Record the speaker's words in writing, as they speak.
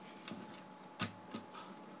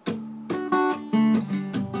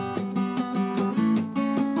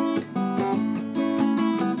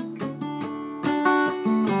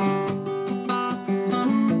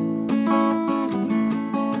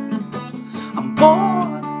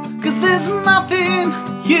there's nothing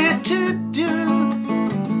here to do.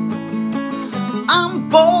 I'm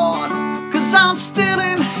bored, 'cause I'm still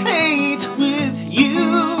in hate with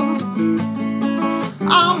you.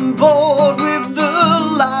 I'm bored with the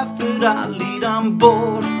life that I lead. I'm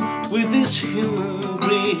bored with this human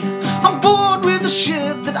greed. I'm bored with the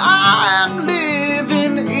shit that I'm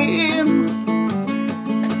living in.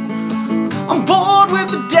 I'm bored with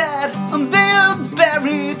the dead and their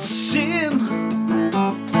buried sin.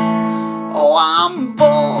 Oh, I'm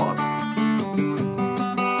bored.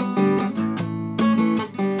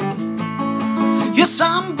 Yes,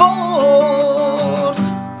 I'm bored.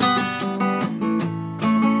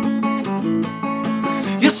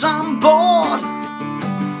 Yes, I'm bored.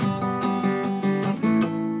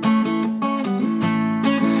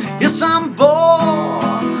 Yes, I'm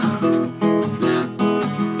bored.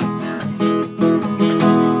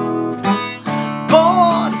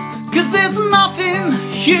 Bored, 'cause there's nothing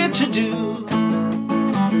here to do.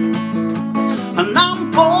 And I'm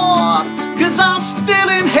bored, 'cause I'm still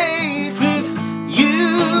in hate with you.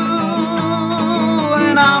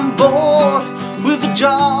 And I'm bored with the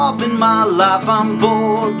job in my life. I'm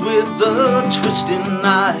bored with the twisting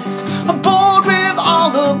knife. I'm bored with all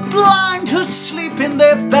the blind who sleep in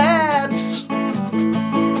their beds.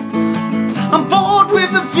 I'm bored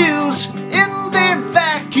with the views in their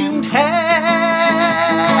vacuumed heads.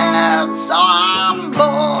 Oh, I'm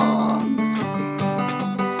bored.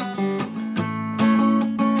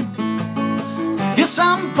 Yes,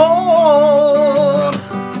 I'm bored.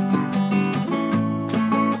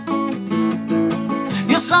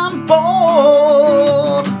 Yes, I'm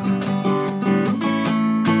bored.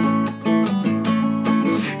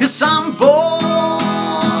 Yes, I'm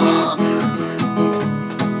bored.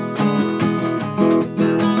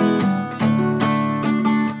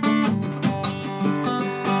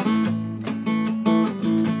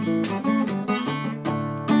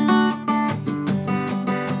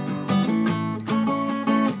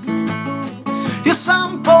 Yes,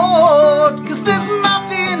 I'm bored, 'cause there's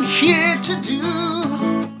nothing here to do.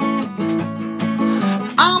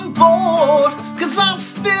 I'm bored, 'cause I'm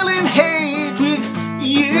still in hate with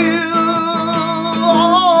you.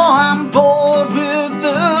 Oh, I'm bored with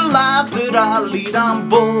the life that I lead. I'm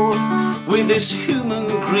bored with this human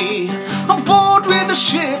greed. I'm bored with the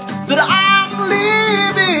shit that I'm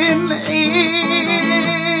living in.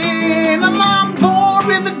 And I'm bored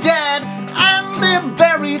with the dead and their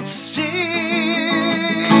buried sin.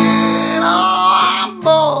 Oh, I'm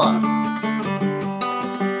bored.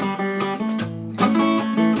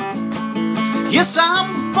 Yes, I'm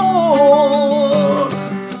bored.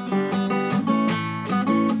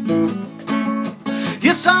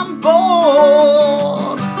 Yes, I'm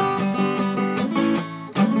bored.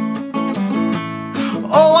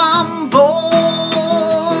 Oh, I'm bored.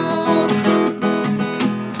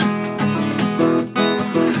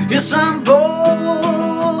 Yes, I'm